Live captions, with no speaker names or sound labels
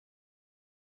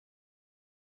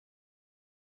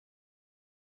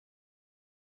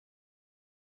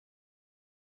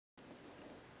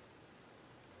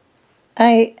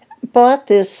I bought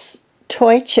this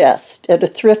toy chest at a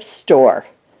thrift store.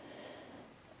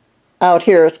 Out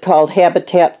here it's called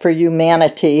Habitat for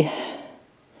Humanity.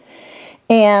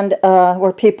 And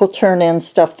where people turn in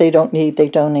stuff they don't need, they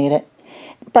donate it.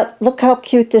 But look how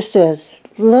cute this is.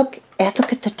 Look at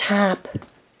the top.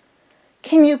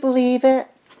 Can you believe it?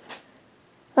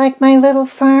 Like my little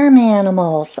farm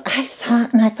animals. I saw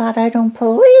it and I thought, I don't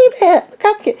believe it. Look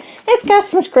how cute. It's got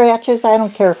some scratches. I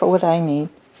don't care for what I need.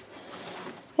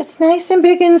 It's nice and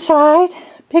big inside.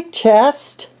 Big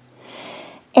chest.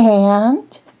 And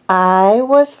I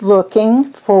was looking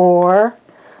for,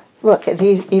 look, it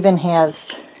even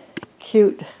has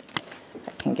cute,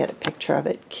 I can get a picture of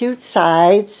it, cute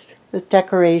sides with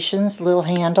decorations, little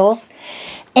handles.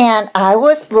 And I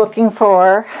was looking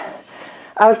for,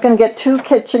 I was going to get 2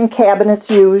 kitchen cabinets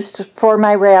used for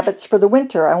my rabbits for the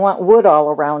winter. I want wood all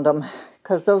around them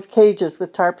because those cages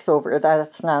with tarps over,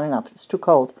 that's not enough. It's too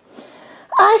cold.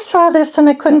 I saw this and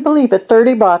I couldn't believe it.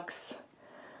 30 bucks.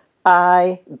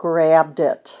 I grabbed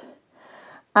it.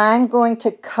 I'm going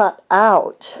to cut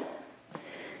out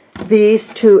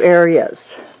these 2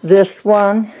 areas. This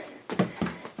one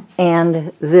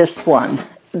and this one.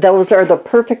 Those are the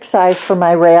perfect size for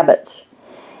my rabbits.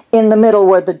 In the middle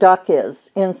where the duck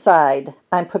is, inside,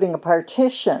 I'm putting a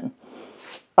partition,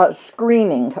 a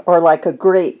screening, or like a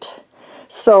grate.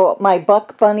 So my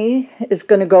buck bunny is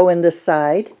going to go in this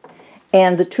side,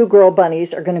 and the 2 girl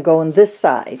bunnies are going to go in this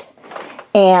side.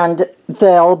 And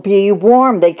they'll be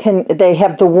warm. They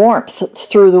have the warmth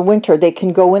through the winter. They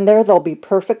can go in there. They'll be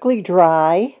perfectly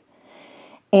dry.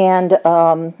 And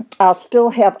I'll still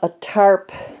have a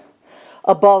tarp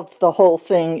above the whole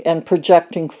thing and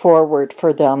projecting forward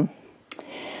for them.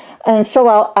 And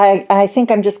so I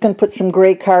think I'm just going to put some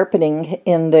gray carpeting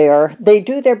in there. They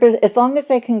do their business, as long as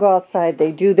they can go outside,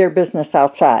 they do their business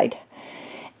outside.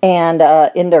 And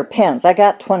in their pens. I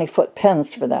got 20-foot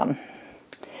pens for them.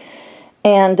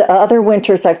 And other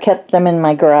winters I've kept them in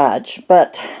my garage.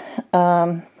 But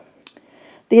the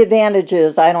advantage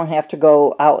is I don't have to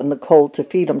go out in the cold to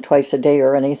feed them twice a day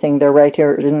or anything. They're right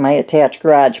here in my attached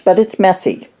garage. But it's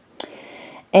messy.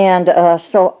 And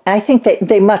so I think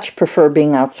they much prefer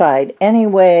being outside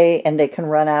anyway. And they can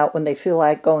run out when they feel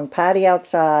like going potty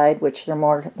outside, which they're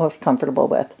most comfortable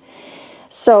with.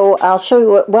 So I'll show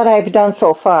you what I've done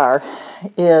so far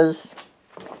is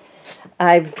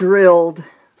I've drilled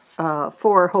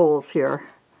 4 holes here.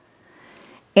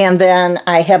 And then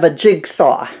I have a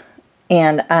jigsaw.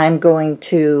 And I'm going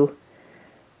to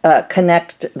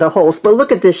connect the holes. But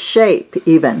look at this shape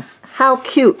even. How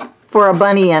cute for a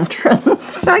bunny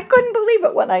entrance. I couldn't believe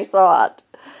it when I saw it.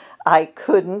 I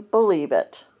couldn't believe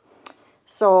it.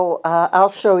 So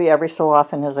I'll show you every so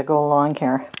often as I go along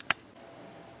here.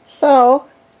 So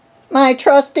my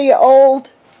trusty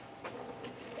old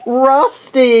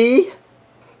rusty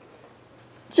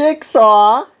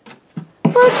jigsaw.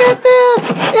 Look at this.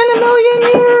 In a million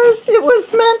years, it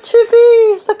was meant to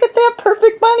be. Look at that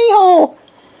perfect bunny hole.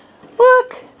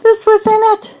 Look, this was in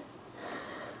it.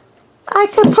 I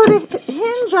could put a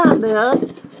hinge on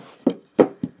this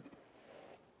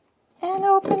and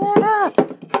open it up.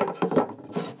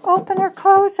 Open or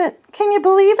close it. Can you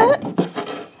believe it?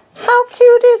 How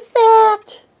cute is that?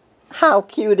 How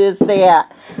cute is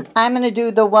that? I'm going to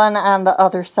do the one on the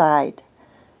other side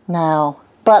now.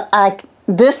 But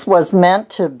this was meant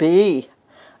to be.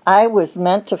 I was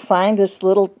meant to find this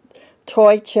little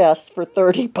toy chest for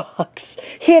 30 bucks,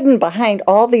 hidden behind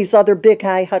all these other big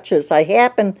high hutches. I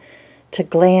happened to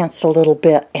glance a little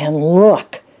bit and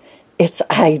look. It's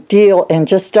ideal and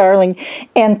just darling.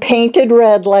 And painted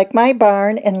red like my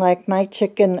barn and like my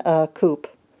chicken coop.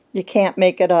 You can't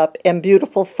make it up. And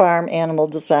beautiful farm animal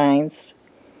designs.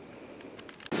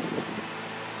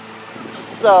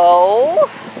 So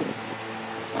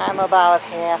I'm about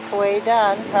halfway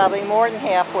done, probably more than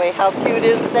halfway. How cute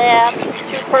is that?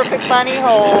 2 perfect bunny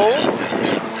holes.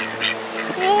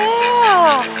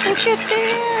 Yeah, look at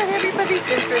that. Everybody's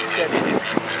interested.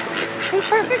 2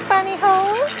 perfect bunny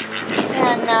holes.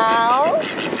 And now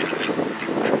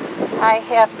I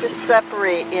have to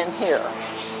separate in here.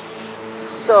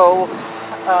 So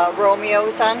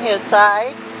Romeo's on his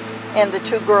side and the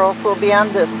 2 girls will be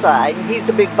on this side. And he's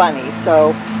a big bunny,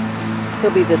 so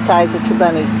he'll be the size of 2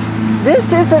 bunnies.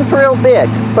 This isn't real big,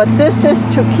 but this is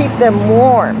to keep them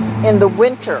warm in the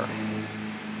winter.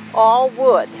 All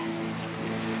wood.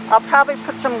 I'll probably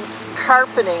put some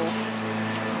carpeting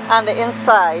on the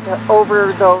inside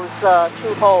over those 2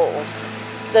 holes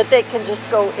that they can just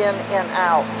go in and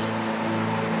out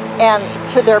and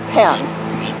to their pen.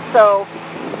 So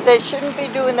they shouldn't be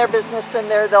doing their business in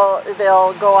there.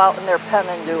 They'll go out in their pen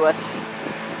and do it.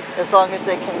 as long as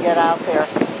they can get out there.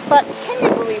 But can you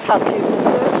believe how cute this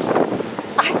is?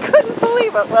 I couldn't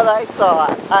believe it when I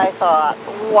saw it. I thought,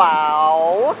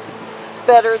 wow,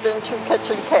 better than 2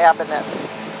 kitchen cabinets.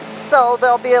 So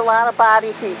there'll be a lot of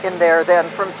body heat in there then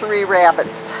from 3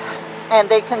 rabbits. And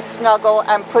they can snuggle.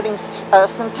 I'm putting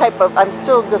some type of, I'm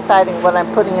still deciding what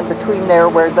I'm putting in between there,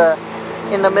 where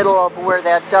in the middle of where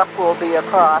that duck will be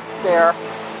across there.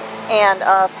 And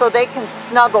so they can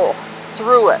snuggle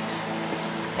through it.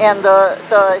 And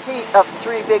the heat of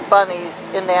 3 big bunnies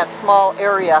in that small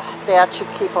area, that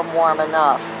should keep them warm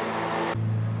enough.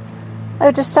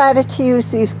 I decided to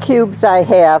use these cubes I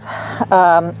have.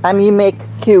 You make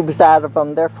cubes out of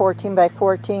them. They're 14 by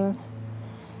 14.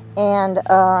 And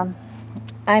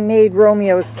I made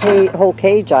Romeo's whole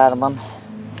cage out of them.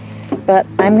 But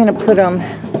I'm going to put them,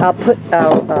 I'll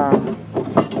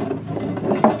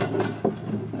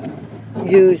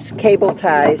use cable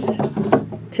ties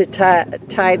to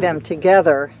tie them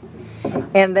together,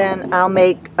 and then I'll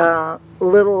make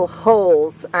little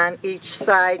holes on each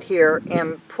side here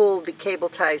and pull the cable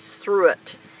ties through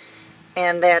it,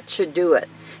 and that should do it.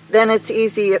 Then it's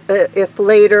easy if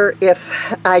later,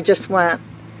 if I just want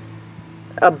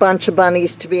a bunch of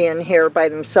bunnies to be in here by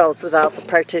themselves without the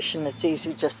partition, it's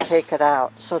easy, just take it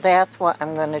out. So that's what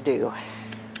I'm going to do.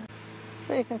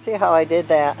 So you can see how I did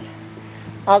that.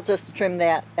 I'll just trim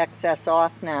that excess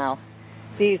off now.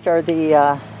 These are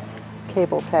the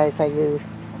cable ties I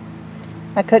used.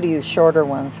 I could have used shorter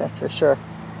ones, that's for sure.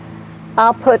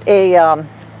 I'll put a,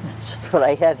 that's just what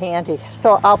I had handy.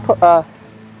 So I'll put a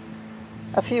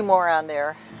few more on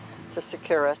there to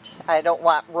secure it. I don't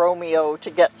want Romeo to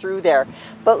get through there.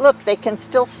 But look, they can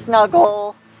still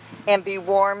snuggle and be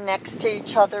warm next to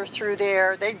each other through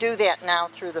there. They do that now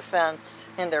through the fence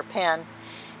in their pen.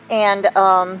 And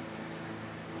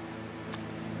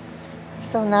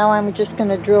so now I'm just going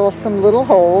to drill some little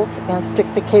holes and stick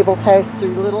the cable ties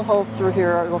through little holes through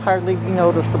here. It will hardly be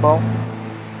noticeable.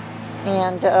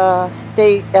 And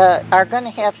they are going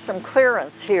to have some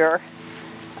clearance here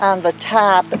on the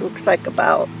top. It looks like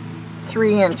about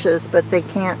 3 inches, but they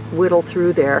can't whittle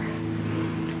through there.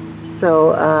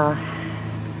 So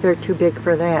they're too big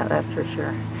for that, that's for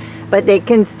sure. But they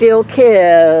can still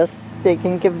kiss. They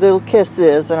can give little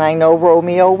kisses, and I know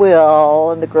Romeo will,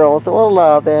 and the girls will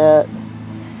love it.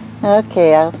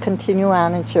 Okay, I'll continue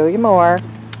on and show you more.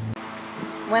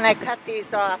 When I cut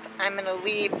these off, I'm going to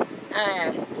leave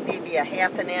maybe a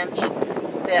 ½ an inch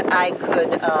that I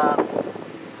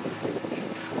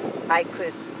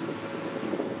could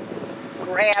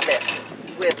grab it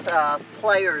with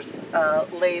pliers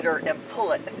later and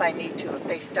pull it if I need to, if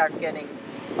they start getting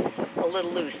a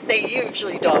little loose. They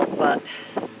usually don't, but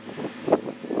a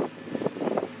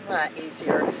lot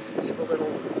easier. Leave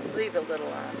a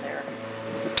little on there.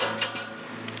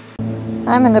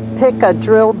 I'm going to pick a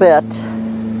drill bit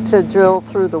to drill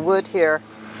through the wood here.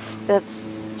 That's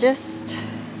just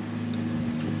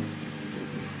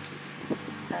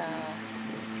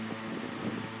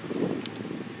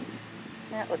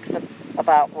that looks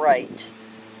about right,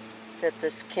 that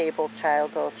this cable tie will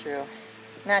go through.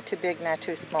 Not too big, not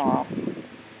too small.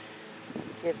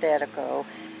 Give that a go.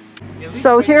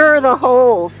 So here are the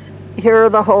holes. Here are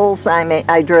the holes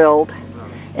I drilled.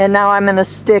 And now I'm going to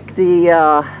stick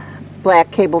the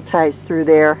black cable ties through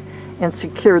there and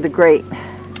secure the grate.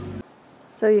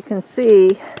 So you can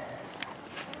see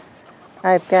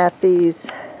I've got these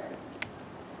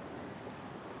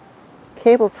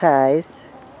cable ties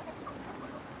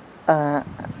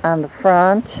on the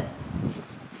front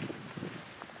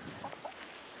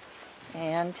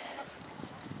and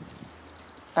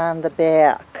on the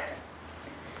back.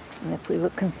 And if we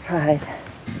look inside,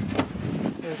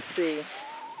 you'll see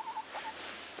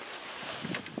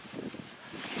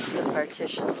the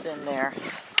partitions in there.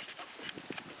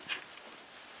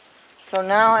 So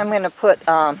now I'm going to put,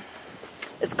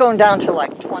 it's going down to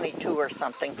like 22 or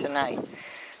something tonight.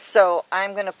 So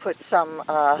I'm going to put some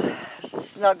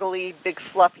snuggly, big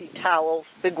fluffy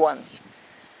towels, big ones,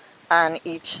 on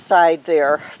each side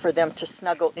there for them to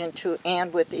snuggle into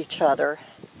and with each other.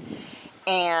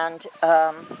 And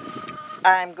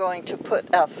I'm going to put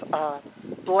a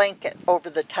blanket over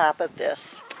the top of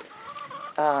this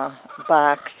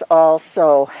box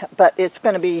also, but it's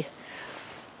going to be,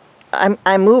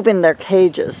 I'm moving their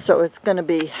cages, so it's going to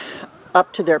be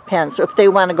up to their pen. So if they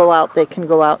want to go out, they can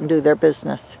go out and do their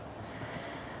business.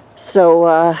 So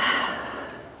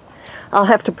I'll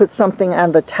have to put something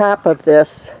on the top of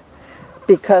this,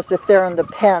 because if they're in the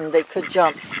pen, they could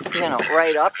jump, you know,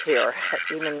 right up here.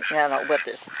 Even, you know, with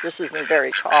this isn't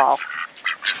very tall,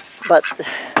 but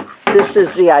this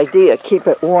is the idea. Keep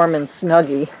it warm and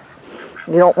snuggy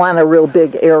You don't want a real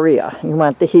big area. You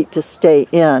want the heat to stay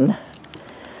in.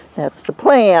 That's the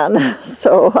plan.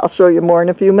 So I'll show you more in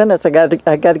a few minutes. I got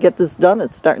to get this done.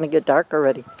 It's starting to get dark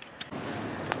already.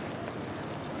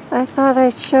 I thought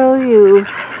I'd show you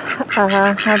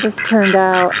how this turned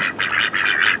out.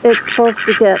 It's supposed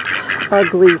to get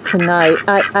ugly tonight.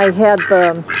 I had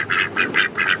the,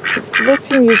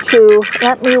 listen you two,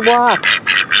 let me walk.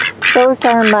 Those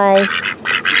are my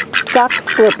duck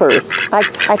slippers.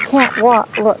 I can't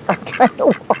walk. Look, I'm trying to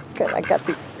walk and I got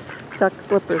these duck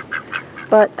slippers.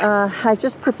 But I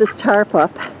just put this tarp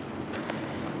up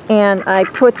and I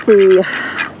put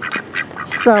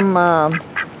some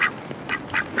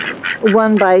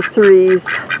 1x3s,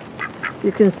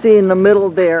 you can see in the middle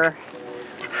there,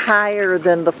 higher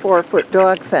than the 4-foot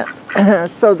dog fence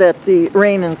so that the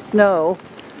rain and snow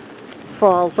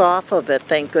falls off of it,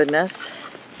 thank goodness.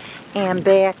 And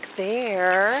back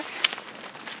there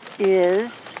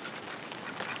is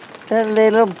the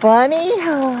little bunny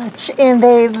hutch, and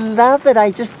they love it.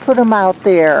 I just put them out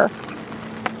there.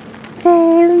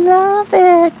 They love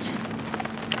it.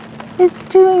 It's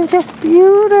doing just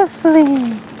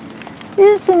beautifully,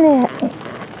 isn't it?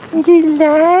 You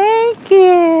like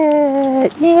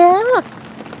it? Yeah.